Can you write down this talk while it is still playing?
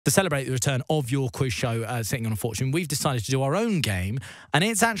To celebrate the return of your quiz show, Sitting on a Fortune, we've decided to do our own game, and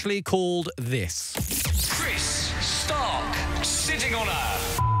it's actually called this. Chris Stark, Sitting on a...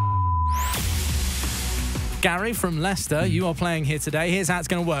 Gary from Leicester, you are playing here today. Here's how it's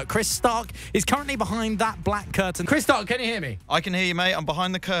going to work. Chris Stark is currently behind that black curtain. Chris Stark, can you hear me? I can hear you, mate. I'm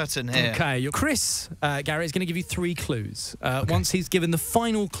behind the curtain here. Okay. Chris, Gary, is going to give you 3 clues. Once he's given the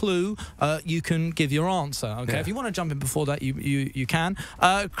final clue, you can give your answer. Okay. Yeah. If you want to jump in before that, you can.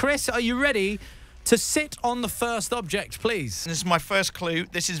 Chris, are you ready to sit on the first object, please? This is my first clue.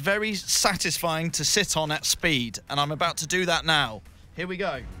 This is very satisfying to sit on at speed, and I'm about to do that now. Here we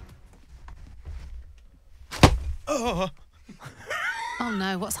go. Oh. Oh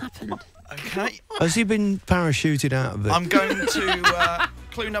no, what's happened? Okay. Has he been parachuted out of it? I'm going to,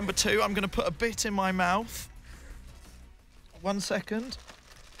 clue number 2, I'm going to put a bit in my mouth. 1 second.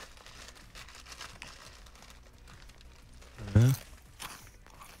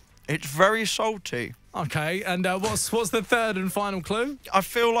 It's very salty. Okay, and what's the third and final clue? I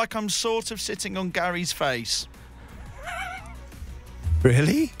feel like I'm sort of sitting on Gary's face.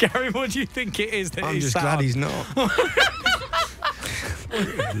 Really? Gary, what do you think it is that I'm he's just sat glad on? he's not.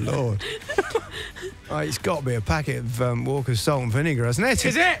 Good Lord. Oh, it's got to be a packet of Walker's salt and vinegar, hasn't it?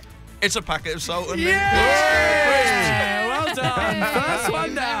 Is it? It's a packet of salt and vinegar. Yeah! Well done. First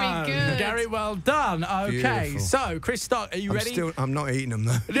one down. Very good. Gary, well done. Okay, Beautiful. so, Chris Stark, are you ready? I'm not eating them,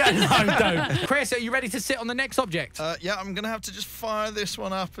 though. Yeah, no, don't. Chris, are you ready to sit on the next object? Yeah, I'm going to have to just fire this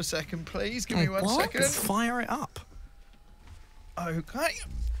one up a second, please. Give me 1 second. Fire it up. Okay.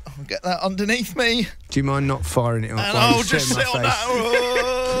 I'll get that underneath me. Do you mind not firing it up? And while I'll you just in my sit on face?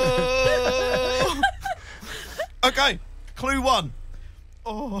 that. Okay, clue 1.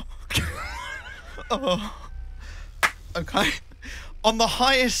 Oh. Oh. Okay. On the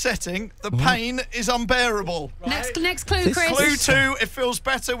highest setting, the pain is unbearable. Right. Next clue, Chris. Clue 2, it feels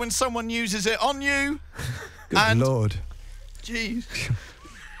better when someone uses it on you. Good Lord. Jeez.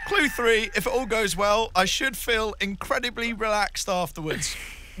 Clue 3, if it all goes well, I should feel incredibly relaxed afterwards.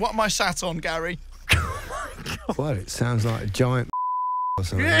 What am I sat on, Gary? Well, it sounds like a giant or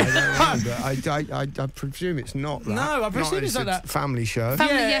something. Yeah. I don't know, but I presume it's not that. No, I presume it's not that. Family show.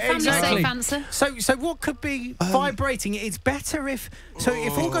 Family exactly. safe answer. So what could be vibrating? It's better if... So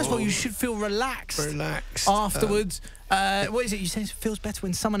if all goes well, you should feel relaxed. Relaxed. Afterwards. What is it? You say it feels better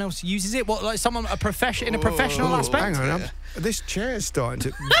when someone else uses it? What, like someone in a professional aspect? Hang on, this chair's starting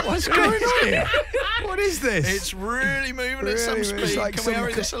to... What's going on here? What is this? It's really moving at some speed. It's like Can we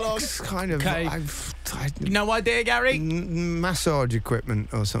hurry this along? Kind of... Okay. No idea, Gary? Massage equipment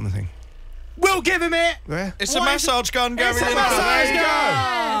or something. We'll give him it! Where? It's a massage gun, Gary. It's a Lineker. massage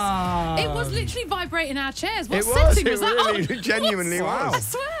gun! It was literally vibrating our chairs. What It setting was. was that Really, on? genuinely I was.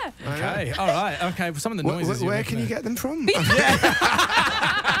 swear. Okay, all right. Okay, well, some of the noises. Where can you get them from?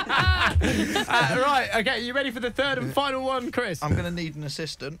 Right, okay, you ready for the third and final one, Chris? I'm going to need an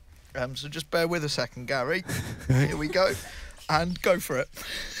assistant, so just bear with a second, Gary. Here we go. And go for it.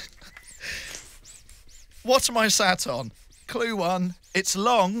 What am I sat on? Clue 1, it's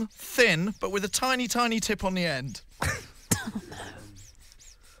long, thin, but with a tiny, tiny tip on the end.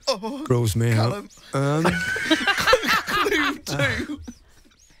 Oh, Rules me Callum. out. Clue 2,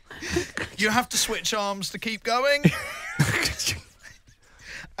 you have to switch arms to keep going.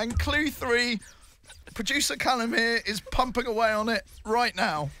 And clue 3, producer Callum here is pumping away on it right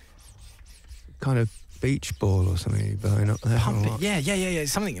now. Kind of beach ball or something blowing up there. Pump or it. what? Yeah,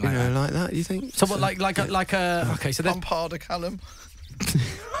 something like You know, that. like that, you think? So what, like a... Okay, so there's... Pump harder, Callum.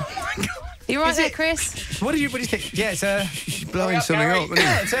 You right there, Chris? What do you think? Yeah, it's a... She's blowing something Gary. up, isn't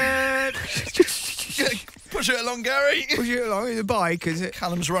Yeah, it? it's a... Push it along, Gary. Push it along with the bike, is it?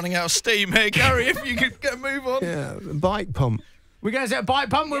 Callum's running out of steam here, Gary. If you could get a move on. Yeah, a bike pump. We're going to set a bike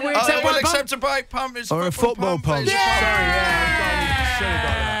pump? We'll We'll accept bike pump? accept a bike pump. It's Or a football pump. It's Yeah! Sorry, yeah. Should have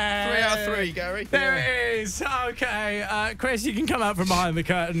got that. 3 out of 3, Gary. There it is. Okay, Chris, you can come out from behind the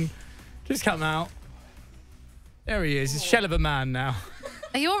curtain. Just come out. There he is. He's a shell of a man now.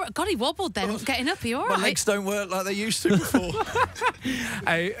 Are you all right? God, he wobbled then. Getting up, are you all My right? legs don't work like they used to before.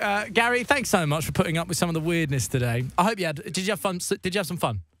 Hey, Gary, thanks so much for putting up with some of the weirdness today. I hope you had... Did you have fun? Did you have some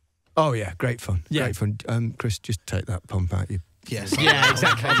fun? Oh, yeah, great fun. Yeah. Great fun. Chris, just take that pump out. Yes. Yeah,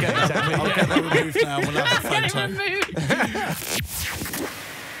 exactly. I'll get that removed now. We'll have a photo. Getting removed.